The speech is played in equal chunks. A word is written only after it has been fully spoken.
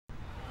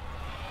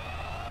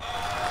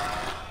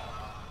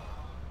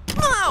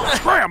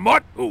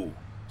mutt? Oh,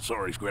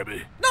 sorry,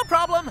 Scrappy. No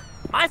problem.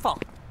 My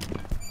fault.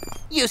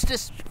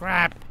 Eustace.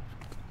 Scrap.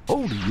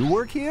 Oh, do you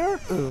work here?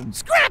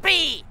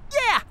 Scrappy!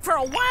 Yeah, for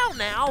a while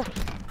now.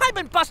 I've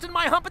been busting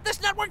my hump at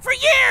this network for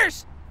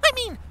years! I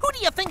mean, who do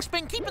you think's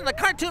been keeping the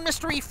cartoon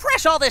mystery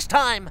fresh all this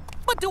time?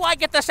 But do I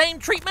get the same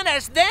treatment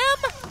as them?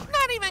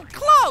 Not even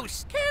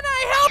close! Can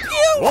I help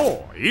you?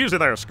 Whoa, easy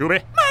there,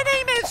 Scooby. My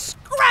name is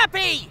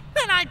Scrappy!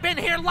 And I've been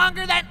here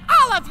longer than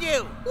all of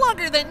you!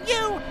 Longer than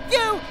you,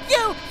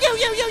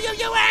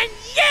 and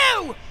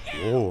you!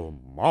 Oh,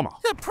 mama.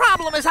 The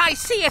problem as I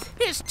see it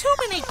is too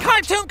many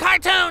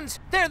cartoons!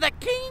 They're the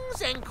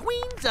kings and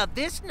queens of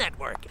this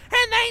network,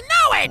 and they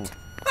know it!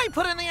 I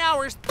put in the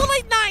hours, the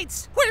late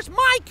nights. Where's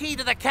my key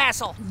to the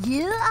castle?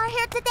 You are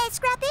here today,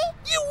 Scrappy?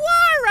 You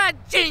are a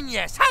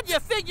genius! How'd you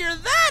figure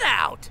that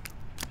out?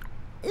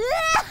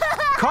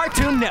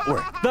 Cartoon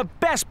Network, the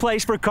best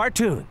place for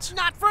cartoons.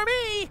 Not for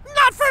me!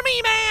 Not for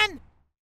me, man!